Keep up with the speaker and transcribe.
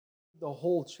the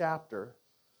whole chapter.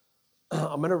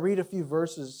 I'm going to read a few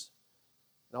verses,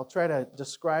 and I'll try to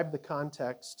describe the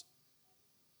context.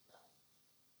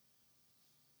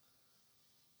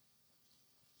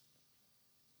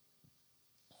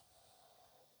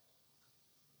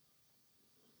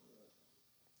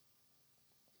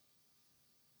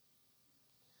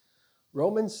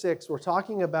 Romans 6, we're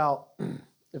talking about,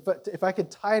 if I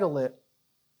could title it,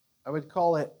 I would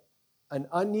call it an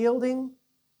unyielding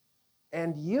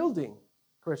and yielding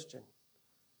Christian.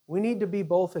 We need to be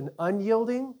both an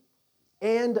unyielding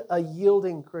and a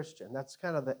yielding Christian. That's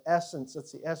kind of the essence.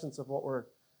 That's the essence of what we're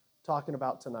talking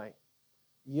about tonight.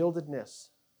 Yieldedness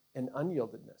and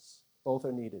unyieldedness. Both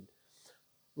are needed.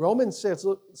 Romans 6,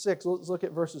 let's look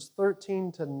at verses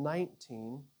 13 to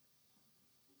 19.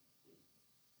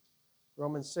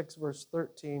 Romans 6, verse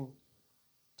 13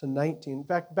 to 19. In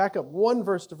fact, back up one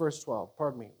verse to verse 12.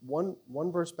 Pardon me.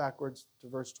 One verse backwards to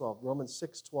verse 12. Romans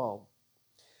 6:12.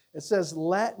 It says,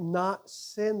 "Let not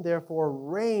sin therefore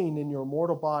reign in your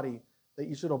mortal body, that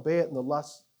you should obey it in the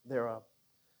lusts thereof.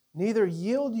 Neither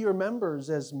yield your members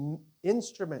as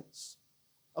instruments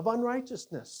of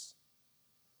unrighteousness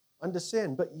unto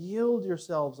sin, but yield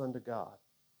yourselves unto God,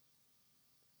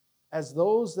 as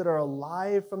those that are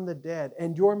alive from the dead,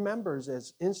 and your members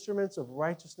as instruments of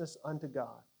righteousness unto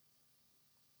God.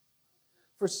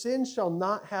 For sin shall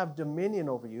not have dominion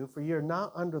over you, for ye are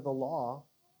not under the law,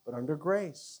 but under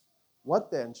grace.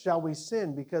 What then? Shall we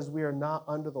sin because we are not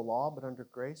under the law, but under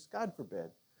grace? God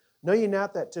forbid. Know ye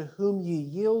not that to whom ye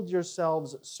yield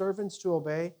yourselves servants to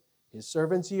obey, his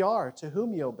servants ye are, to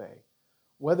whom ye obey,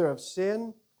 whether of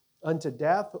sin unto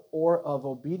death, or of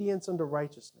obedience unto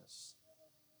righteousness?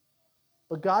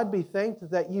 But God be thanked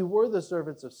that ye were the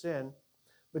servants of sin,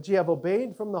 but ye have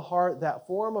obeyed from the heart that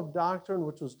form of doctrine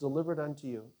which was delivered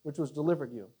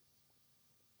you.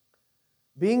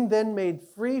 Being then made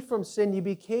free from sin, ye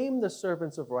became the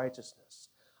servants of righteousness.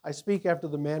 I speak after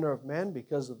the manner of men,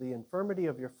 because of the infirmity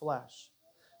of your flesh.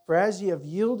 For as ye have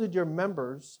yielded your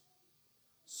members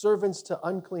servants to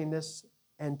uncleanness,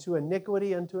 and to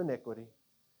iniquity unto iniquity,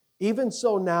 even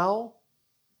so now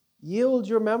yield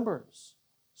your members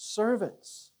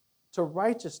servants to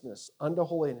righteousness unto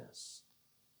holiness."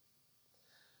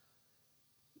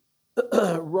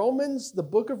 Romans, the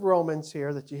book of Romans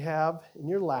here that you have in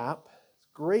your lap, it's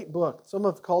a great book. Some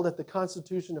have called it the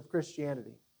Constitution of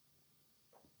Christianity.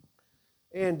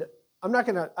 And I'm not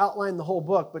going to outline the whole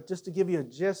book, but just to give you a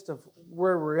gist of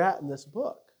where we're at in this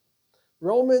book.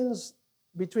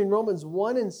 Between Romans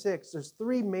 1 and 6, there's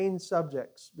three main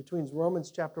subjects between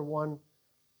Romans chapter 1,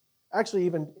 actually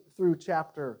even through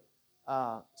chapter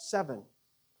 7.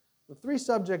 The three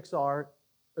subjects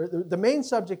the main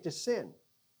subject is sin.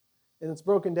 And it's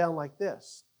broken down like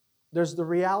this. There's the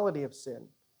reality of sin.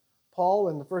 Paul,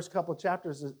 in the first couple of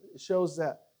chapters, shows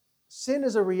that sin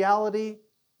is a reality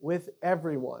with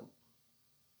everyone.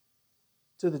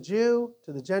 To the Jew,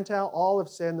 to the Gentile, all have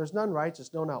sinned. There's none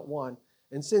righteous, no, not one.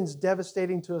 And sin's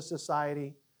devastating to a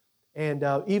society. And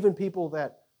even people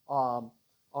that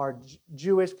are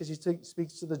Jewish, because he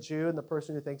speaks to the Jew and the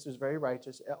person who thinks he's very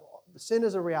righteous. Sin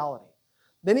is a reality.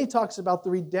 Then he talks about the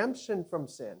redemption from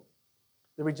sin.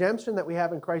 The redemption that we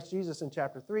have in Christ Jesus in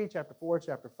chapter 3, chapter 4,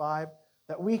 chapter 5,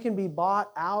 that we can be bought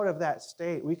out of that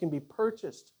state. We can be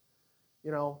purchased.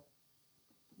 You know,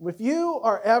 if you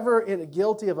are ever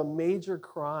guilty of a major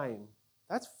crime,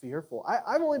 that's fearful.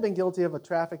 I've only been guilty of a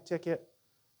traffic ticket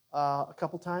a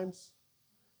couple times.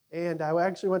 And I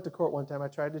actually went to court one time. I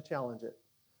tried to challenge it.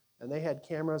 And they had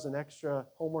cameras and extra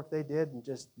homework they did and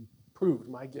just proved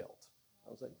my guilt.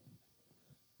 I was like,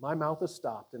 my mouth is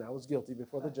stopped, and I was guilty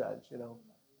before the judge, you know.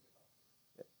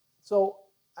 So,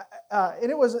 and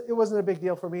it wasn't a big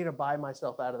deal for me to buy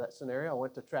myself out of that scenario. I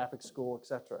went to traffic school,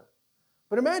 etc.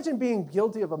 But imagine being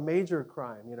guilty of a major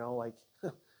crime, you know, like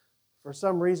for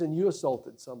some reason you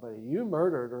assaulted somebody, you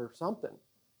murdered or something,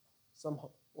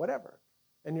 whatever.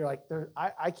 And you're like,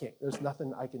 I can't, there's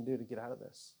nothing I can do to get out of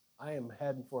this. I am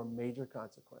heading for a major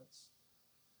consequence.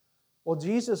 Well,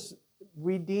 Jesus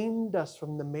redeemed us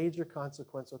from the major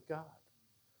consequence with God.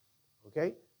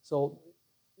 Okay? So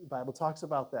the Bible talks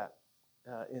about that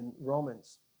in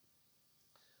Romans.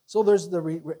 So there's the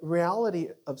reality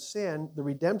of sin, the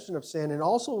redemption of sin, and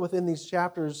also within these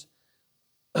chapters,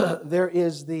 there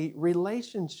is the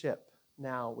relationship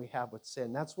now we have with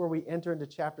sin. That's where we enter into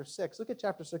chapter 6. Look at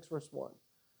chapter 6, verse 1.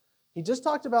 He just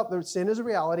talked about the sin is a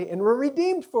reality, and we're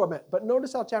redeemed from it. But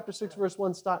notice how chapter 6, verse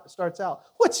 1 starts out.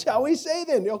 What shall we say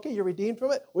then? Okay, you're redeemed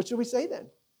from it. What should we say then?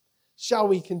 Shall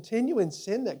we continue in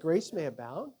sin that grace may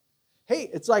abound? Hey,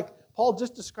 it's like Paul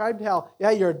just described how,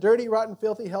 yeah, you're a dirty, rotten,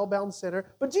 filthy, hell-bound sinner,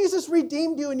 but Jesus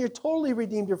redeemed you, and you're totally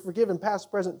redeemed. You're forgiven,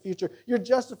 past, present, future. You're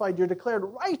justified. You're declared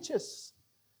righteous.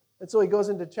 And so he goes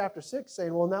into chapter 6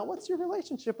 saying, well, now what's your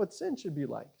relationship with sin should be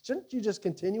like? Shouldn't you just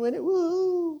continue in it?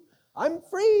 Woo! I'm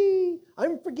free.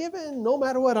 I'm forgiven. No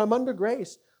matter what, I'm under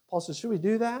grace. Paul says, should we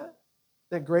do that?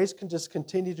 That grace can just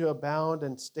continue to abound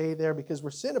and stay there, because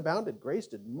where sin abounded, grace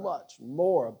did much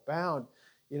more abound.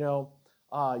 You know,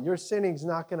 your sinning's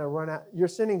not going to run out. Your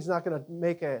sinning's not going to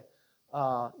make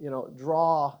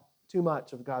draw too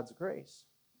much of God's grace.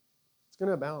 It's going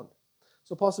to abound.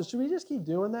 So Paul says, should we just keep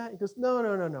doing that? He goes,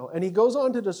 no. And he goes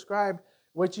on to describe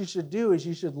what you should do is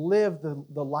you should live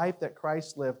the life that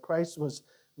Christ lived. Christ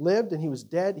lived and he was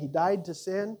dead. He died to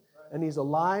sin, and he's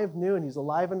alive new, and he's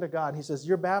alive unto God. He says,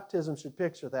 your baptism should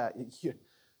picture that.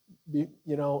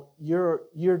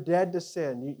 You're dead to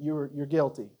sin. You're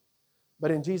guilty. But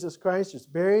in Jesus Christ, you're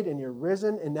buried and you're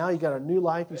risen, and now you got a new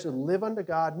life. You should live unto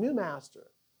God, new master.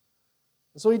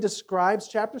 And so he describes,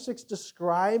 chapter 6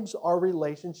 describes our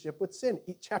relationship with sin.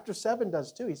 Chapter 7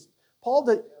 does too. Paul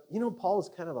is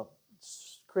kind of a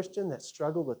Christian that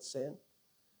struggled with sin.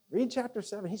 Read chapter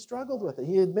 7. He struggled with it.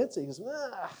 He admits it. He goes,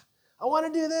 I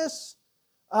want to do this.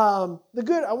 I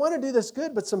want to do this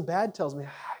good, but some bad tells me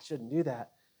I shouldn't do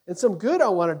that. And some good I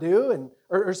want to do,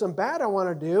 or some bad I want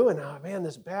to do, and oh man,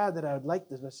 this bad that I would like,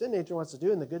 this my sin nature wants to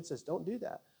do, and the good says, don't do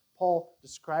that. Paul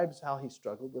describes how he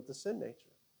struggled with the sin nature.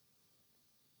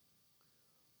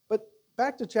 But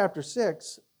back to chapter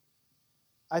 6,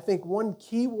 I think one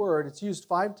key word, it's used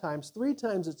 5 times, 3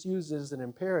 times it's used as an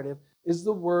imperative, is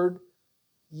the word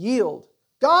yield.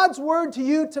 God's word to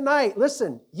you tonight,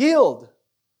 listen, yield.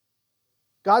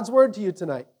 God's word to you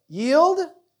tonight, yield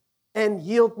and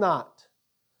yield not.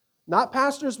 Not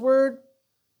pastor's word.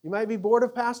 You might be bored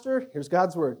of pastor. Here's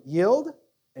God's word, yield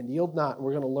and yield not. And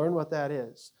we're going to learn what that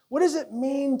is. What does it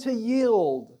mean to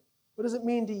yield? What does it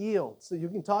mean to yield? So you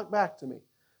can talk back to me.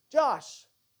 Josh,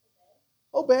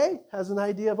 obey, has an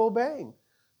idea of obeying.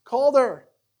 Calder,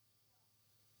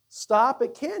 stop,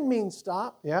 it can mean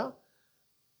stop, yeah.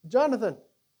 Jonathan.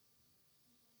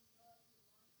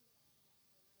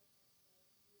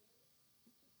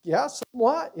 Yeah,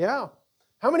 somewhat, yeah.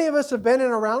 How many of us have been in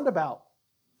a roundabout?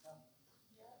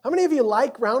 How many of you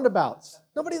like roundabouts?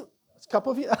 Nobody, a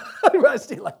couple of you.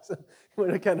 Rusty likes them. You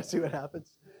want to kind of see what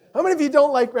happens. How many of you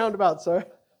don't like roundabouts, sir?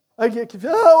 I get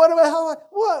confused. Oh,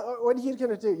 what are you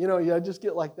going to do? You know, I just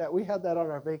get like that. We had that on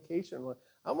our vacation.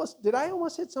 Did I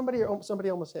almost hit somebody, or somebody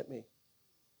almost hit me?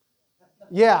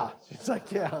 Yeah. It's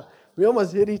like, yeah. We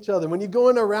almost hit each other. When you go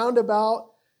in a roundabout,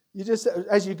 you just,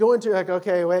 as you go into it, like,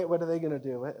 okay, wait, what are they going to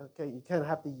do? Okay, you kind of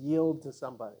have to yield to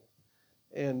somebody.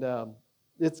 And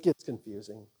it gets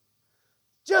confusing.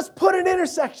 Just put an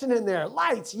intersection in there.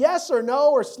 Lights, yes or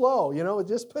no or slow. You know,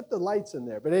 just put the lights in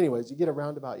there. But anyways, you get a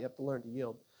roundabout, you have to learn to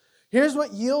yield. Here's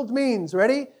what yield means.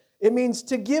 Ready? It means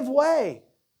to give way.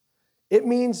 It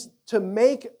means to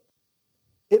make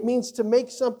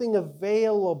something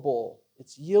available.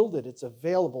 It's yielded. It's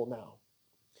available now.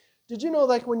 Did you know,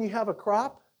 like when you have a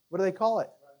crop, what do they call it?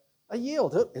 A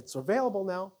yield. It's available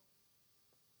now.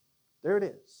 There it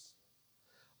is.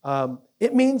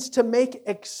 It means to make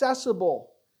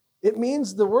accessible. It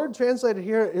means the word translated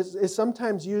here is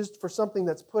sometimes used for something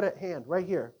that's put at hand, right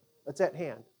here. It's at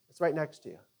hand. It's right next to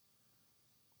you.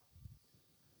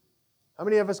 How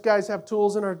many of us guys have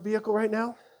tools in our vehicle right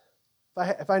now?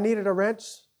 If I needed a wrench,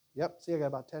 yep, see, I got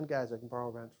about 10 guys I can borrow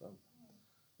a wrench from.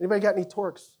 Anybody got any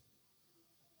Torx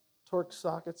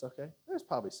sockets? Okay. There's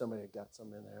probably somebody that got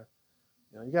some in there.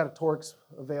 You know, you got a Torx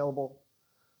available.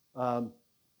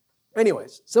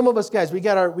 Anyways, some of us guys, we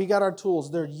got our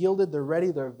tools. They're yielded, they're ready,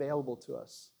 they're available to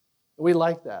us. We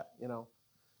like that, you know.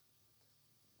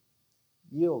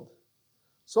 Yield.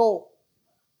 So,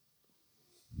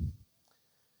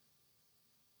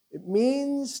 it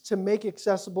means to make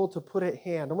accessible, to put at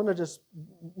hand. I'm going to just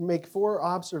make 4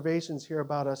 observations here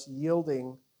about us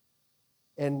yielding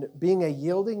and being a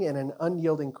yielding and an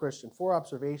unyielding Christian. 4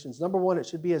 observations. Number 1, it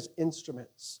should be as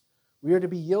instruments. We are to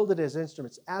be yielded as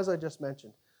instruments, as I just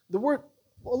mentioned. The word,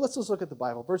 well, let's just look at the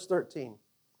Bible. Verse 13.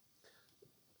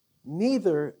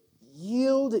 Neither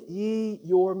yield ye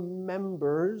your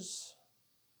members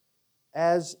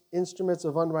as instruments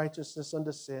of unrighteousness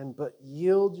unto sin, but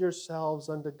yield yourselves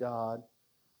unto God,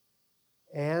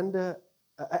 and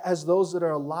as those that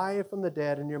are alive from the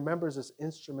dead, and your members as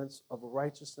instruments of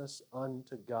righteousness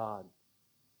unto God.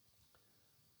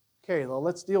 Okay, well,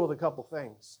 let's deal with a couple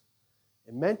things.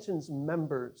 It mentions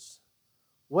members.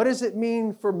 What does it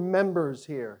mean for members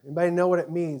here? Anybody know what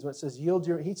it means when it says yield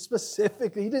your... He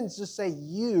didn't just say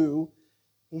you.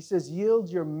 He says, yield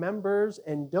your members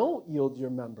and don't yield your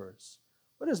members.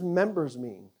 What does members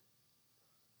mean?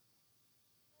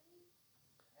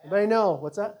 Anybody know?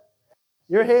 What's that?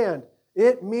 Your hand.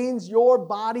 It means your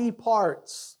body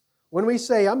parts. When we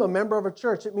say, I'm a member of a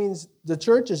church, it means the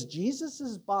church is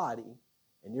Jesus' body,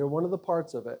 and you're one of the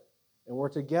parts of it. And we're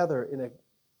together in an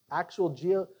actual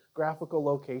geographical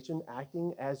location,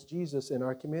 acting as Jesus in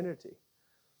our community.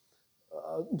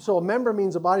 So a member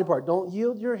means a body part. Don't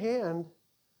yield your hand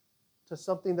to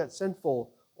something that's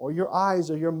sinful, or your eyes,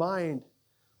 or your mind,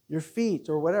 your feet,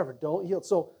 or whatever. Don't yield.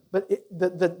 So, but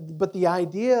the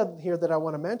idea here that I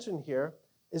want to mention here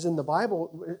is in the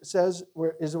Bible. It says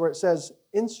where it says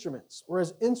instruments.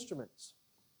 Whereas instruments,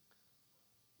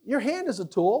 your hand is a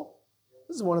tool.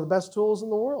 This is one of the best tools in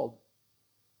the world,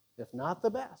 if not the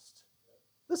best.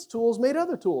 This tool's made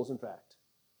other tools. In fact,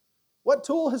 what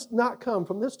tool has not come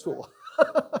from this tool?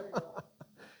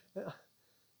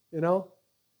 You know.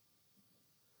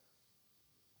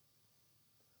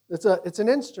 It's an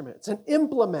instrument. It's an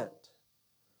implement.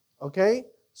 Okay?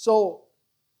 So,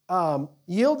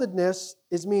 yieldedness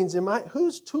means,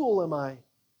 whose tool am I?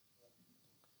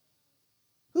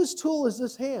 Whose tool is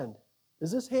this hand?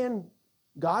 Is this hand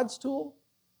God's tool?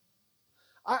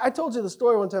 I told you the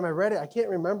story one time I read it. I can't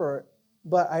remember it,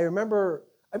 but I remember,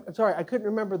 I'm sorry, I couldn't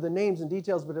remember the names and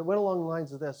details, but it went along the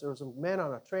lines of this. There was a man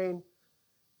on a train,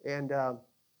 and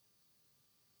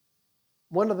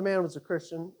one of the men was a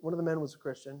Christian.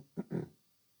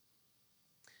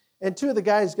 And two of the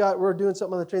guys were doing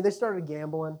something on the train. They started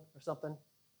gambling or something.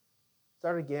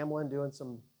 Doing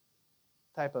some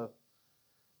type of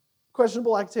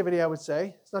questionable activity, I would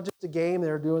say. It's not just a game. They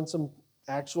were doing some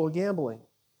actual gambling.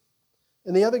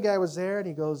 And the other guy was there, and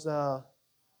he goes, the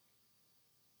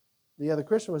other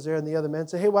Christian was there, and the other men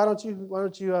say, "Hey, why don't you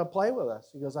play with us?"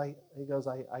 He goes, I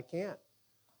can't.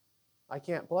 I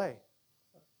can't play.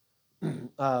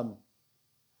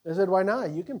 They said, "Why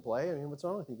not? You can play. I mean, what's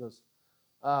wrong with you?" He goes,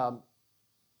 I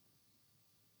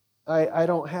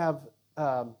don't have,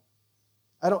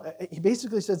 he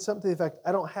basically said something to the effect,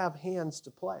 "I don't have hands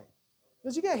to play." He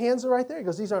goes, "You got hands right there." He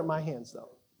goes, "These aren't my hands, though.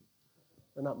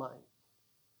 They're not mine."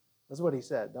 That's what he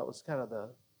said. That was kind of the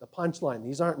punchline.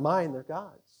 These aren't mine, they're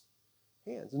God's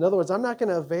hands. In other words, I'm not going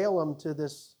to avail them to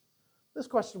this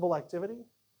questionable activity.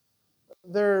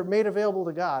 They're made available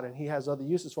to God, and He has other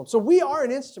uses for them. So we are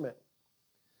an instrument.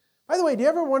 By the way, do you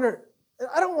ever wonder,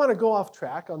 I don't want to go off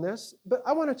track on this, but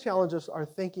I want to challenge our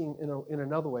thinking in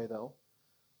another way, though.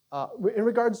 In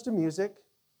regards to music,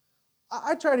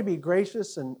 I try to be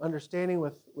gracious and understanding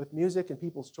with music and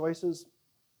people's choices,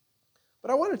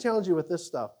 but I want to challenge you with this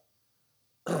stuff.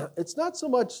 It's not so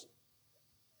much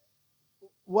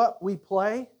what we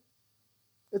play,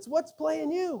 it's what's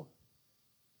playing you.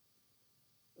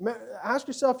 Ask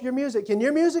yourself your music. Can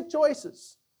your music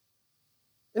choices?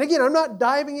 And again, I'm not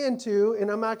diving into,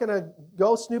 and I'm not going to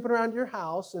go snooping around your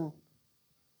house, and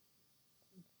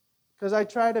because I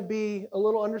try to be a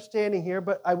little understanding here,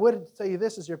 but I would tell you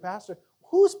this as your pastor.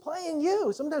 Who's playing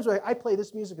you? Sometimes I play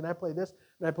this music, and I play this,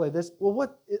 and I play this.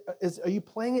 Well, are you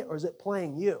playing it, or is it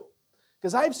playing you?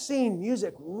 Because I've seen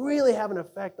music really have an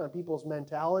effect on people's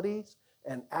mentalities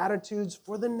and attitudes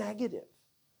for the negative.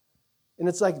 And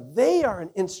it's like they are an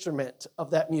instrument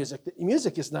of that music. The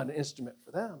music is not an instrument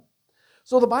for them.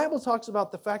 So the Bible talks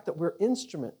about the fact that we're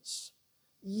instruments.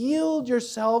 Yield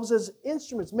yourselves as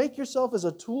instruments. Make yourself as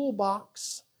a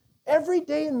toolbox. Every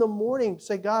day in the morning,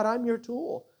 say, "God, I'm your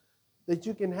tool that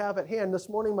you can have at hand." This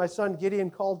morning, my son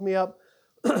Gideon called me up.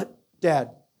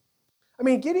 "Dad." I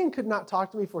mean, Gideon could not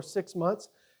talk to me for 6 months,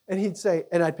 and he'd say,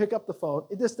 and I'd pick up the phone.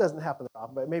 This doesn't happen that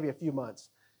often, but maybe a few months.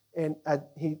 And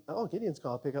Gideon's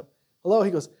call, I'd pick up. "Hello,"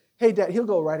 he goes, "Hey, Dad." He'll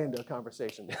go right into a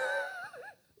conversation.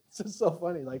 It's just so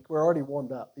funny. Like, we're already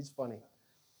warmed up. He's funny.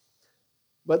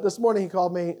 But this morning he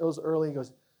called me. It was early. He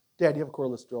goes, "Dad, do you have a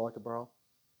cordless drill I could borrow?"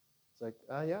 It's like,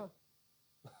 yeah.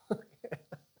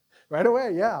 Right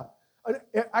away, yeah.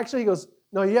 Actually, he goes,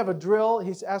 "No, you have a drill."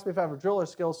 He's asked me if I have a drill or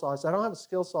skill saw. I said, "I don't have a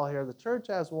skill saw here. The church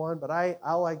has one, but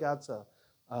all I got's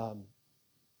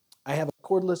I have a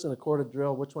cordless and a corded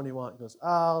drill. Which one do you want?" He goes,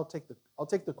 I'll take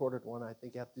the corded one. I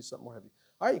think you have to do something more heavy."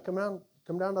 "All right, you come down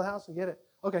to the house and get it."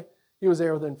 Okay. He was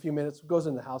there within a few minutes, goes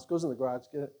in the house, goes in the garage,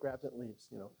 grabs it, and leaves.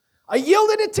 I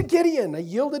yielded it to Gideon. I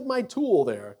yielded my tool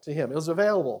there to him. It was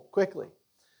available quickly.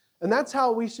 And that's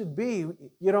how we should be.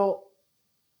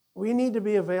 We need to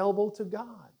be available to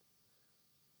God.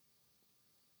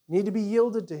 Need to be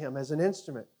yielded to Him as an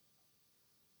instrument.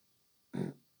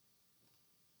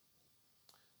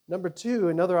 Number 2,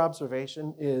 another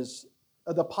observation is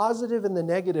the positive and the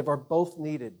negative are both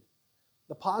needed.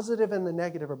 The positive and the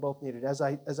negative are both needed, as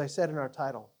I said in our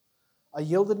title. a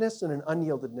yieldedness and an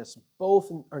unyieldedness.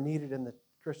 Both are needed in the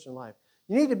Christian life.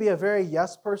 You need to be a very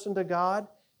yes person to God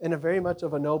and a very much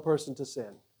of a no person to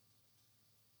sin.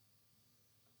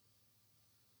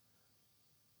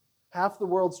 Half the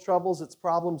world's troubles, its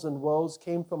problems and woes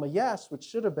came from a yes, which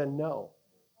should have been no,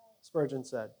 Spurgeon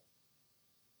said.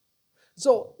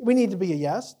 So we need to be a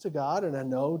yes to God and a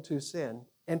no to sin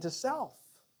and to self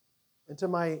and to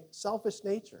my selfish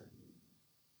nature.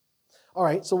 All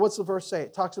right, so what's the verse say?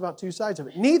 It talks about two sides of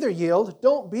it. Neither yield,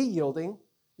 don't be yielding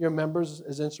your members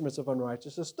as instruments of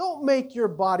unrighteousness. Don't make your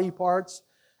body parts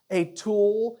a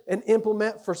tool, an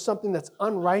implement for something that's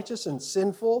unrighteous and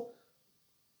sinful.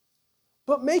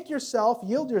 But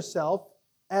yield yourself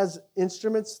as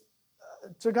instruments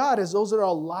to God, as those that are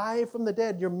alive from the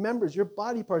dead, your members, your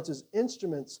body parts as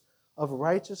instruments of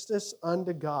righteousness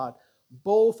unto God.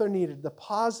 Both are needed. The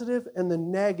positive and the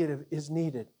negative is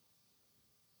needed.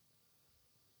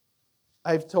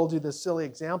 I've told you this silly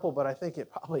example, but I think it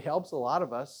probably helps a lot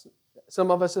of us. Some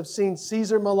of us have seen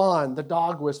Cesar Millan, the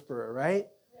dog whisperer, right?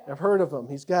 Yeah. I've heard of him.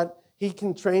 He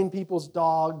can train people's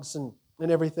dogs and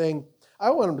everything. I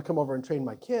want him to come over and train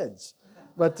my kids.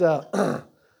 But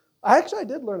I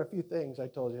did learn a few things, I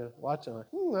told you, watching.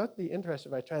 That'd be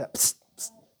interesting if I try that. Psst,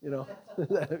 psst,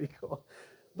 that'd be cool.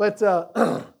 But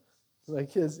my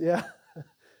kids, yeah.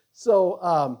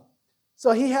 So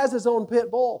he has his own pit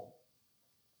bull.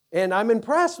 And I'm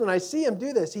impressed when I see him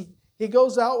do this. He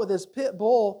goes out with his pit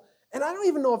bull, and I don't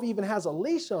even know if he even has a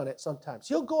leash on it sometimes.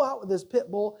 He'll go out with his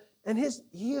pit bull, and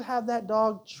he'll have that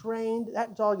dog trained.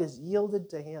 That dog is yielded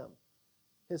to him.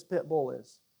 His pit bull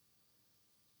is.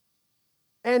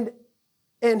 And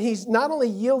he's not only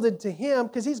yielded to him,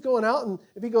 because he's going out, and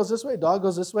if he goes this way, dog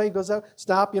goes this way, he goes out,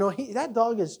 stop, that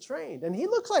dog is trained. And he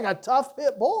looks like a tough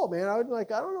pit bull, man. I don't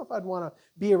know if I'd want to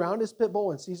be around his pit bull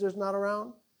when Caesar's not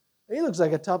around. He looks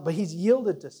like a tough, but he's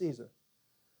yielded to Caesar.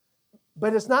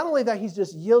 But it's not only that he's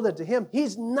just yielded to him,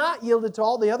 he's not yielded to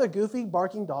all the other goofy,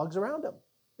 barking dogs around him.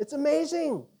 It's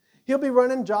amazing. He'll be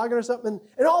running, jogging or something,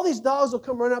 and all these dogs will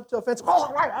come run up to a fence.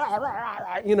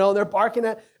 They're barking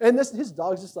at, and his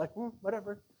dog's just like,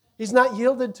 whatever. He's not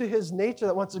yielded to his nature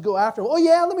that wants to go after him. Oh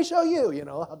yeah, let me show you. You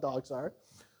know how dogs are.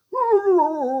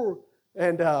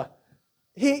 And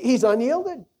he's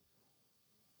unyielded.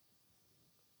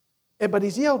 But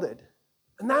he's yielded.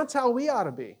 And that's how we ought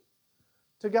to be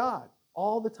to God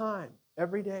all the time,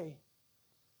 every day.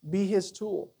 Be his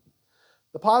tool.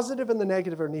 The positive and the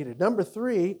negative are needed. Number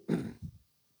 3,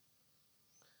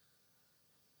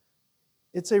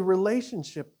 it's a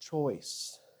relationship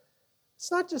choice. It's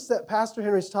not just that Pastor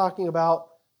Henry's talking about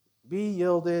be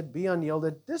yielded, be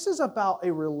unyielded. This is about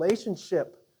a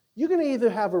relationship. You can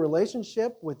either have a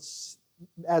relationship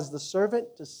as the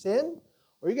servant to sin,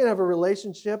 or you can have a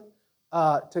relationship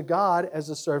to God as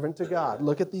a servant to God.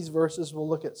 Look at these verses. We'll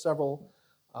look at several,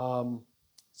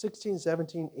 16,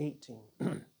 17,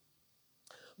 18.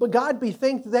 But God be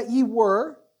thanked that ye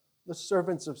were the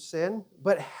servants of sin,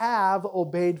 but have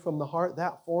obeyed from the heart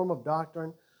that form of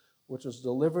doctrine which was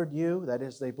delivered you, that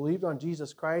is, they believed on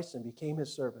Jesus Christ and became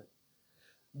his servant.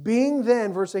 Being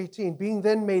then, verse 18, being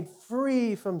then made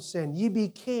free from sin, ye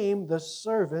became the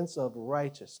servants of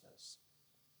righteousness.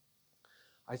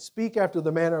 I speak after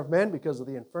the manner of men because of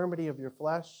the infirmity of your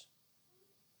flesh.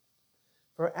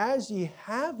 For as ye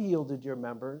have yielded your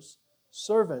members,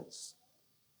 servants,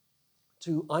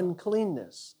 to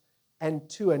uncleanness, and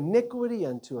to iniquity,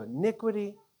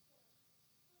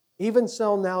 even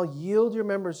so now yield your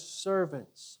members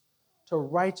servants to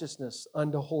righteousness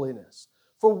unto holiness.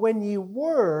 For when ye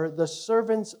were the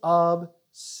servants of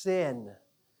sin,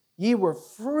 ye were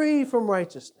free from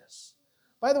righteousness.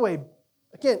 By the way,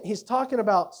 again, he's talking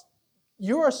about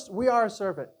we are a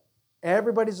servant.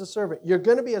 Everybody's a servant. You're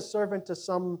going to be a servant to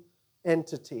some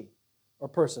entity or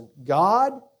person,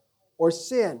 God or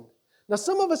sin. Now,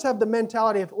 some of us have the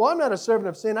mentality of, well, I'm not a servant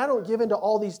of sin. I don't give in to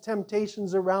all these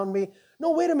temptations around me.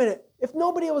 No, wait a minute. If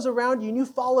nobody was around you and you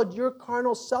followed your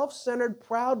carnal, self-centered,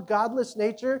 proud, godless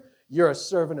nature, you're a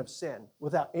servant of sin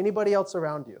without anybody else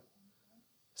around you.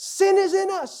 Sin is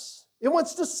in us. It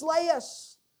wants to slay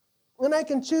us. And I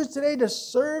can choose today to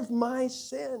serve my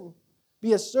sin,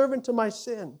 be a servant to my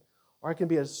sin, or I can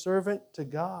be a servant to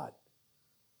God.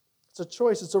 It's a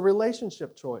choice. It's a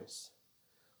relationship choice.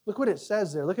 Look what it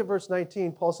says there. Look at verse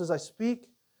 19. Paul says, I speak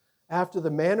after the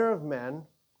manner of men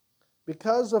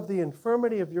because of the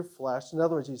infirmity of your flesh. In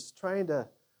other words, he's trying to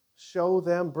show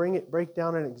them, break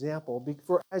down an example.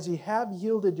 For as ye have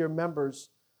yielded your members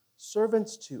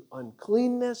servants to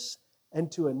uncleanness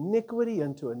and to iniquity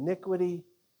unto iniquity.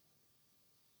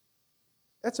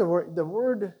 That's a word. The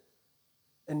word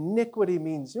iniquity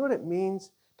means, you know what it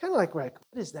means? It Kind of like, what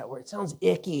is that word? It sounds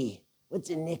icky.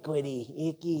 What's iniquity?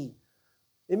 Icky.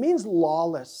 It means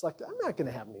lawless. Like, I'm not going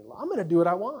to have any law. I'm going to do what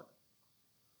I want.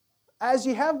 As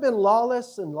you have been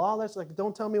lawless, like,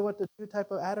 don't tell me what to do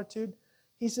type of attitude,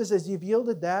 he says, as you've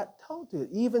yielded that, don't do it.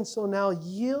 Even so now,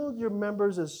 yield your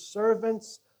members as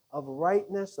servants of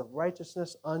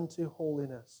righteousness unto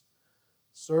holiness.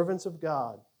 Servants of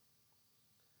God.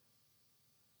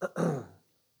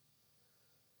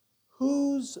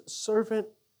 Whose servant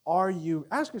are you?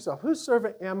 Ask yourself, whose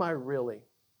servant am I really?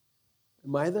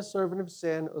 Am I the servant of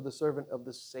sin or the servant of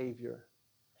the Savior?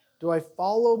 Do I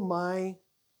follow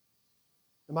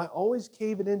am I always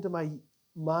caving into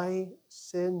my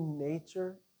sin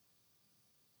nature?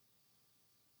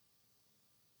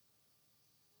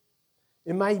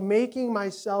 Am I making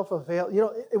myself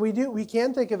available? We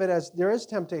can think of it as there is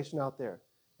temptation out there,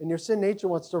 and your sin nature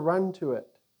wants to run to it.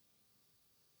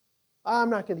 I'm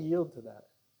not going to yield to that.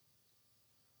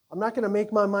 I'm not going to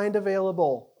make my mind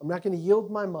available. I'm not going to yield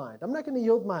my mind. I'm not going to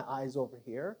yield my eyes over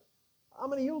here. I'm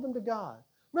going to yield them to God.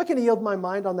 I'm not going to yield my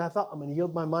mind on that thought. I'm going to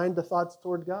yield my mind to thoughts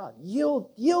toward God.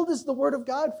 Yield is the word of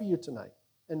God for you tonight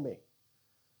and me.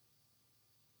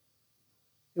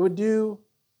 It would do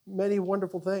many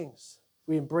wonderful things if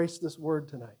we embrace this word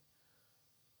tonight.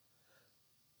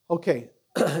 Okay,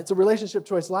 it's a relationship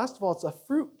choice. Last of all, it's a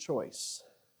fruit choice.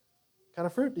 What kind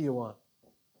of fruit do you want?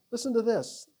 Listen to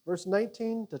this, verse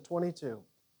 19 to 22.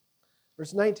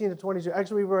 Verse 19 to 22.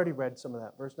 Actually, we've already read some of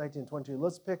that, verse 19 to 22.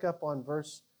 Let's pick up on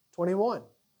verse 21.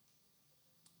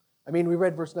 We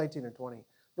read verse 19 and 20.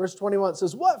 Verse 21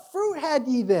 says, what fruit had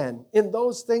ye then in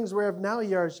those things whereof now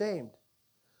ye are ashamed?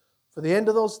 For the end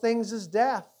of those things is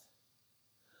death.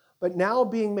 But now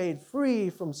being made free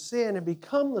from sin and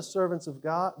become the servants of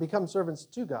God, become servants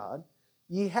to God,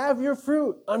 ye have your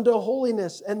fruit unto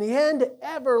holiness, and the end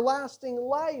everlasting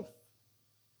life.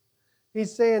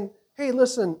 He's saying, hey,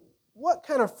 listen, what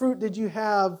kind of fruit did you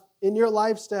have in your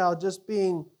lifestyle just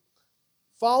being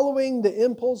following the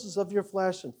impulses of your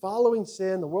flesh and following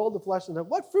sin, the world of flesh, and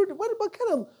what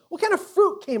kind of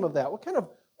fruit came of that? What kind of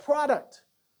product?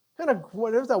 It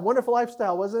was that wonderful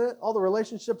lifestyle, wasn't it? All the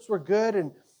relationships were good,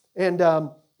 and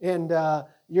your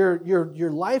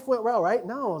life went well, right?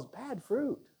 No, it was bad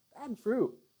fruit,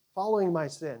 following my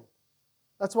sin.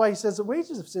 That's why he says the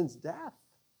wages of sin is death.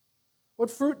 What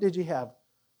fruit did you have?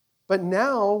 But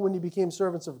now, when you became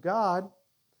servants of God,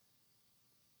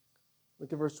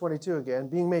 look at verse 22 again.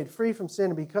 Being made free from sin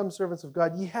and become servants of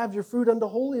God, ye have your fruit unto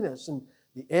holiness and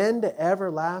the end to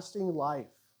everlasting life.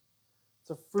 It's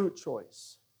a fruit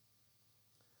choice.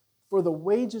 For the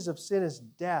wages of sin is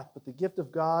death, but the gift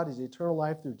of God is eternal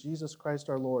life through Jesus Christ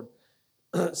our Lord.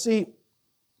 See,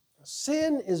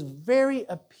 sin is very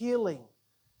appealing.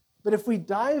 But if we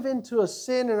dive into a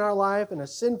sin in our life and a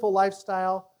sinful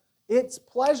lifestyle, it's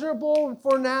pleasurable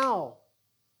for now.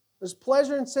 There's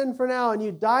pleasure in sin for now, and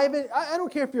you dive in. I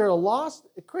don't care if you're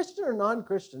a Christian or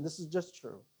non-Christian. This is just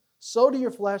true. Sow to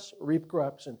your flesh, reap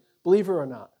corruption, believer or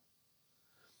not.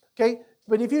 Okay?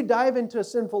 But if you dive into a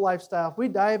sinful lifestyle, if we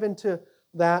dive into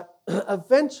that,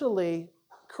 eventually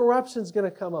corruption's going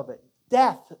to come of it.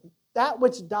 Death, that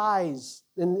which dies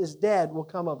and is dead, will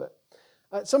come of it.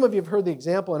 Some of you have heard the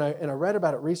example, and I read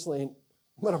about it recently.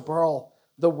 I'm going to borrow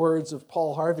the words of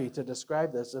Paul Harvey to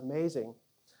describe this. Amazing.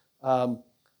 How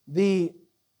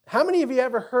many of you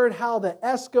ever heard how the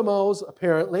Eskimos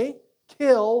apparently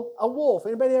kill a wolf?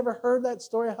 Anybody ever heard that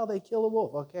story, how they kill a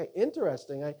wolf? Okay,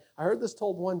 interesting. I heard this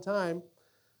told one time.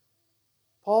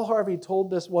 Paul Harvey told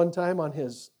this one time on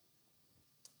his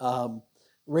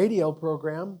radio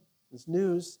program, his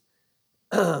news,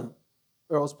 or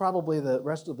it was probably the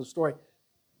rest of the story.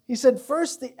 He said,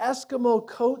 first the Eskimo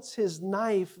coats his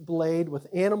knife blade with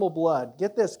animal blood.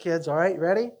 Get this, kids, all right?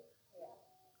 Ready?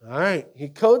 Yeah. All right. He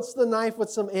coats the knife with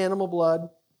some animal blood.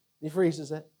 He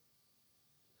freezes it.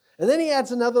 And then he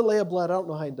adds another layer of blood. I don't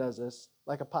know how he does this,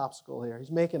 like a popsicle here.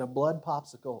 He's making a blood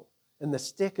popsicle, and the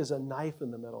stick is a knife in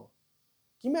the middle.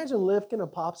 Can you imagine lifting a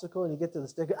popsicle and you get to the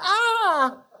stick?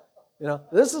 Ah!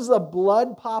 This is a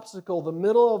blood popsicle. The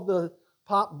middle of the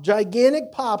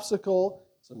gigantic popsicle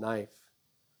is a knife.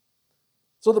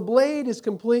 So the blade is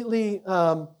completely,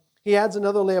 he adds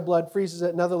another layer of blood, freezes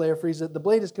it, another layer, freezes it. The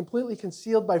blade is completely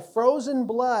concealed by frozen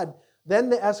blood. Then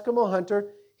the Eskimo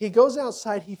hunter, he goes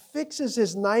outside, he fixes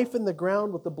his knife in the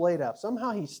ground with the blade up.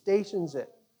 Somehow he stations it,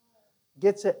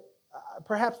 gets it,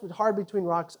 perhaps hard between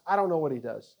rocks. I don't know what he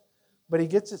does. But he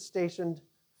gets it stationed,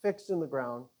 fixed in the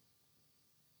ground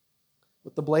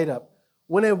with the blade up.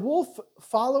 When a wolf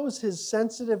follows his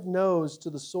sensitive nose to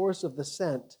the source of the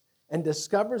scent and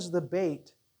discovers the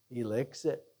bait, he licks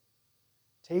it,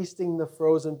 tasting the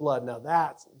frozen blood. Now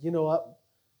that's, you know what?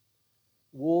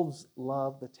 wolves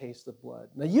love the taste of blood.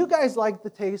 Now, you guys like the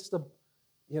taste of,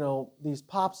 these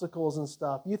popsicles and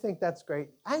stuff. You think that's great.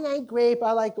 I like grape.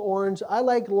 I like orange. I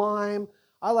like lime.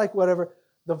 I like whatever.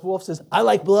 The wolf says, I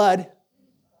like blood.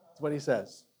 That's what he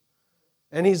says.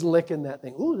 And he's licking that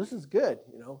thing. Ooh, this is good.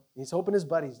 He's hoping his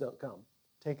buddies don't come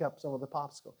take up some of the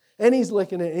popsicle. And he's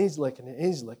licking it, and he's licking it, and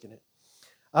he's licking it.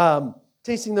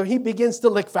 Tasting though, he begins to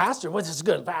lick faster. What's this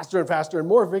good? Faster and faster and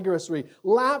more vigorously,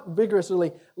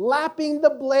 lapping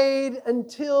the blade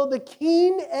until the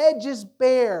keen edge is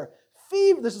bare.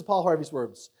 This is Paul Harvey's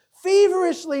words.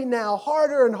 Feverishly now,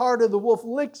 harder and harder, the wolf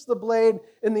licks the blade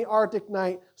in the Arctic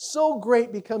night. So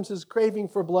great becomes his craving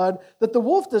for blood that the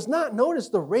wolf does not notice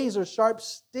the razor-sharp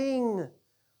sting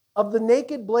of the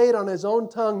naked blade on his own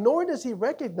tongue, nor does he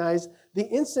recognize the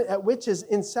instant at which his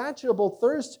insatiable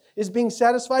thirst is being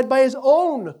satisfied by his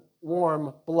own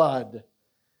warm blood.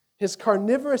 His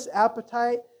carnivorous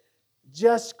appetite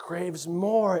just craves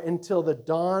more until the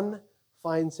dawn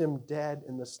finds him dead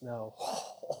in the snow.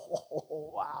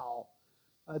 Oh, wow.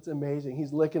 That's amazing.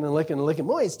 He's licking and licking and licking.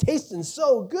 Boy, it's tasting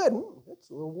so good. It's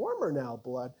a little warmer now,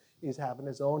 blood. He's having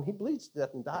his own. He bleeds to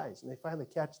death and dies. And they finally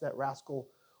catch that rascal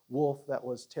wolf that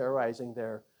was terrorizing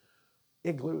their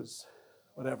igloos,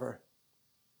 whatever.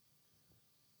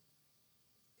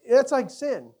 It's like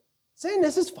sin. Sin,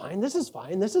 this is fine, this is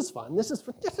fine, this is fun, this is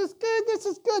good, this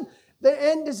is good. The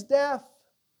end is death.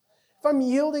 If I'm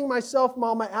yielding myself,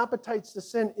 all my appetites to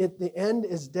sin, the end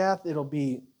is death. It'll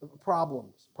be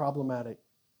problematic.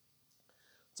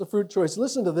 It's a fruit choice.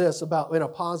 Listen to this about in a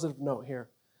positive note here.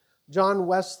 John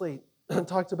Wesley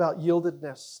talked about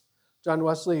yieldedness. John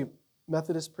Wesley,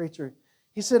 Methodist preacher,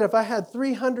 he said, if I had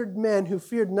 300 men who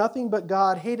feared nothing but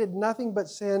God, hated nothing but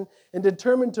sin, and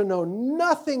determined to know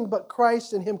nothing but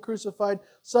Christ and Him crucified,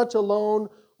 such alone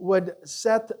would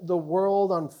set the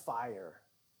world on fire.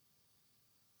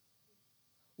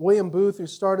 William Booth, who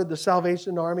started the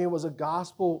Salvation Army, was a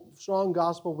strong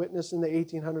gospel witness in the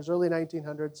 1800s, early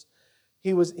 1900s.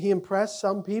 He impressed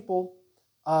some people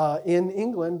in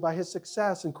England by his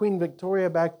success, and Queen Victoria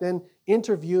back then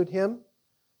interviewed him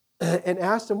and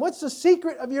asked him, what's the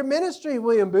secret of your ministry,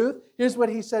 William Booth? Here's what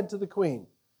he said to the Queen.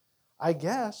 I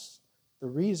guess the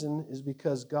reason is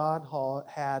because God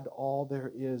had all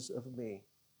there is of me.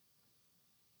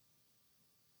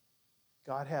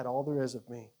 God had all there is of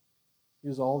me. He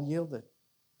was all yielded.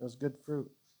 It was good fruit.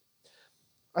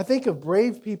 I think of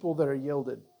brave people that are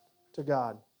yielded to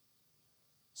God.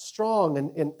 Strong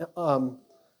and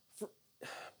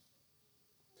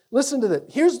listen to this.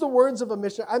 Here's the words of a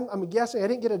missionary. I'm guessing, I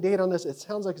didn't get a date on this. It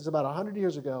sounds like it's about 100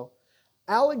 years ago.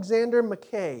 Alexander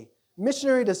Mackay,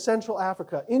 missionary to Central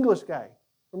Africa, English guy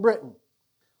from Britain.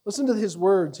 Listen to his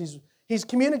words. He's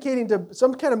communicating to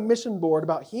some kind of mission board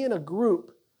about he and a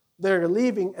group that are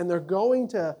leaving and they're going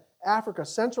to Africa,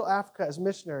 Central Africa as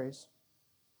missionaries.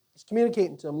 He's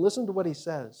communicating to them. Listen to what he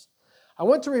says. I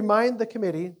want to remind the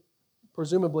committee,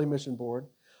 presumably mission board,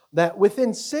 that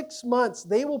within 6 months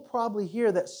they will probably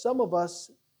hear that some of us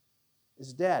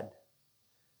is dead.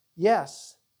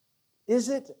 Yes. Is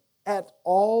it at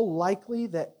all likely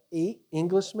that 8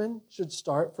 Englishmen should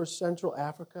start for Central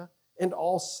Africa and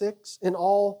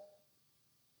all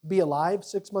be alive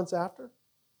 6 months after?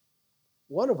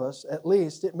 One of us, at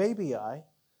least, it may be I,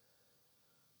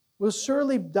 will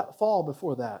surely fall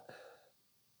before that.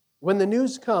 When the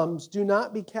news comes, do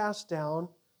not be cast down,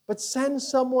 but send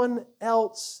someone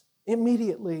else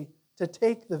immediately to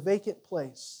take the vacant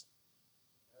place.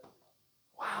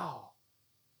 Wow.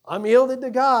 I'm yielded to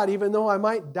God, even though I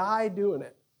might die doing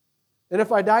it. And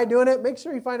if I die doing it, make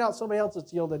sure you find out somebody else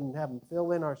that's yielded and have them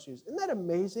fill in our shoes. Isn't that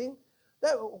amazing?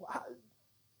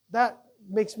 That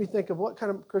makes me think of what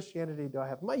kind of Christianity do I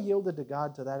have? Am I yielded to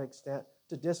God to that extent?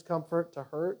 To discomfort, to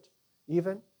hurt,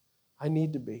 even? I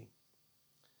need to be.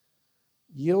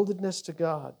 Yieldedness to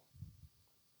God.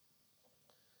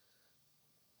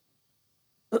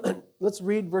 Let's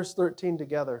read verse 13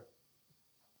 together.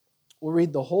 We'll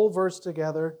read the whole verse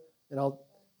together, and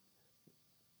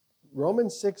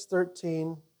Romans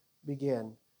 6:13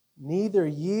 begin. Neither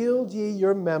yield ye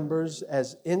your members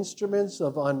as instruments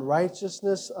of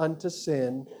unrighteousness unto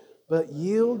sin, but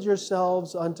yield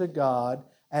yourselves unto God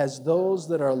as those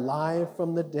that are alive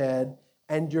from the dead,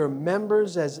 and your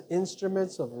members as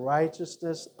instruments of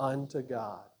righteousness unto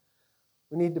God.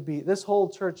 This whole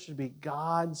church should be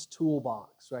God's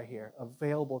toolbox right here,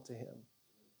 available to Him.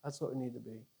 That's what we need to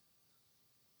be.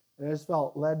 And I just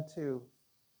felt led to,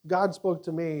 God spoke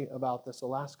to me about this the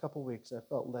last couple weeks. I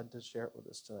felt led to share it with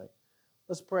us tonight.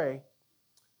 Let's pray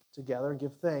together and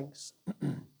give thanks.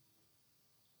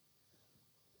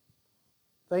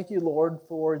 Thank you, Lord,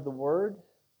 for the Word.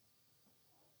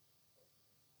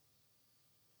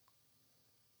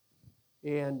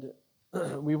 And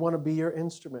we want to be your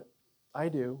instrument. I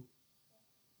do.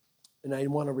 And I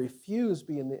want to refuse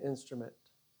being the instrument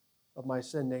of my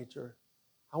sin nature.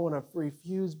 I want to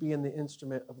refuse being the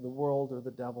instrument of the world or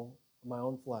the devil, of my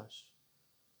own flesh.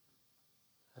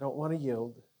 I don't want to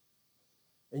yield.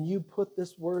 And you put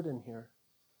this word in here.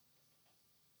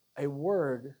 A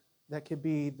word that could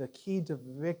be the key to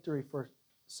victory for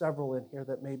several in here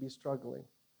that may be struggling.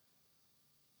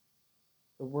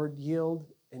 The word yield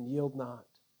and yield not.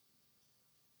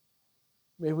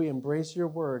 May we embrace your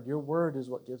word. Your word is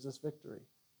what gives us victory.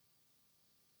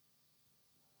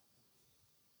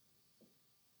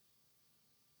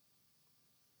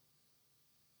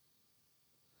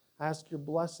 Ask your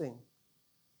blessing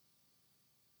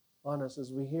on us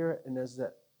as we hear it and as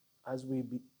we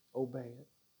obey it.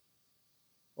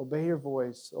 Obey your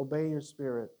voice. Obey your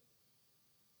spirit.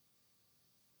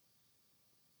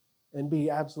 And be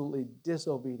absolutely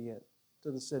disobedient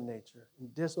to the sin nature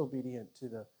and disobedient to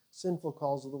the sinful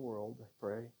calls of the world, I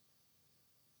pray.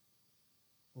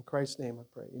 In Christ's name I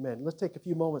pray. Amen. Let's take a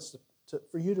few moments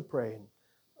for you to pray. And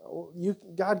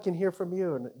God can hear from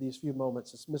you in these few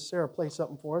moments. As Miss Sarah play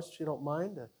something for us, if you don't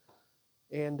mind.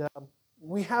 And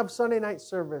we have Sunday night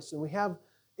service, and we have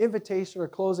invitation or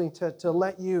closing to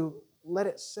let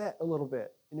it set a little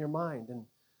bit in your mind and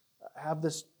have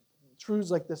this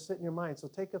truths like this sit in your mind. So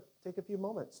take a few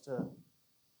moments to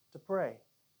pray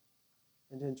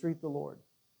and to entreat the Lord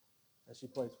as she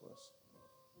plays for us.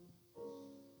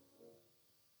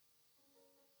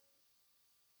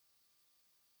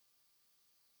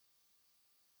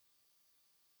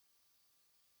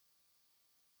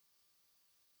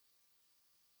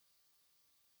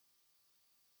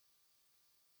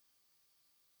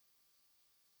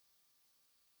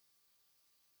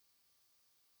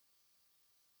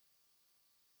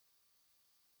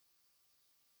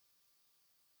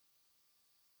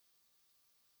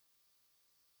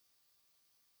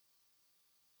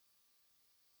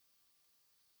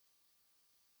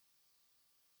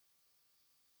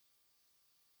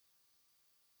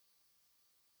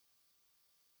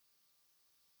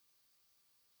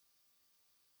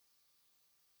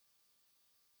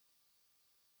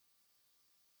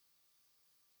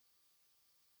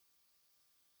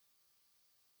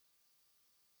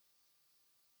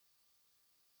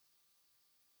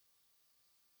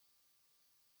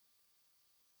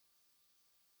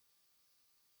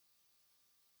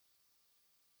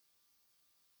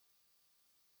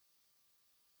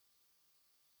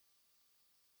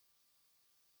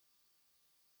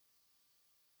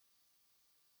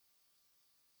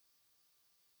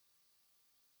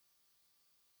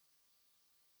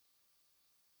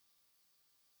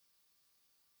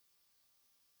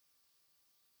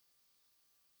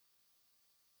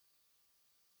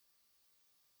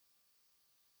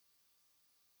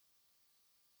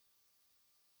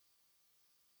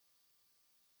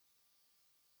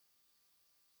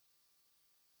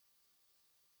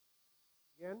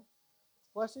 Again, it's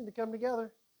a blessing to come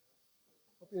together.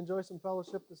 Hope you enjoy some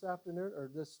fellowship this afternoon, or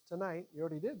tonight. You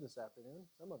already did this afternoon,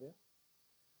 some of you.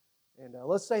 And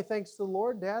let's say thanks to the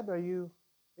Lord. Dad, are you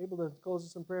able to close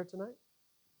us in prayer tonight?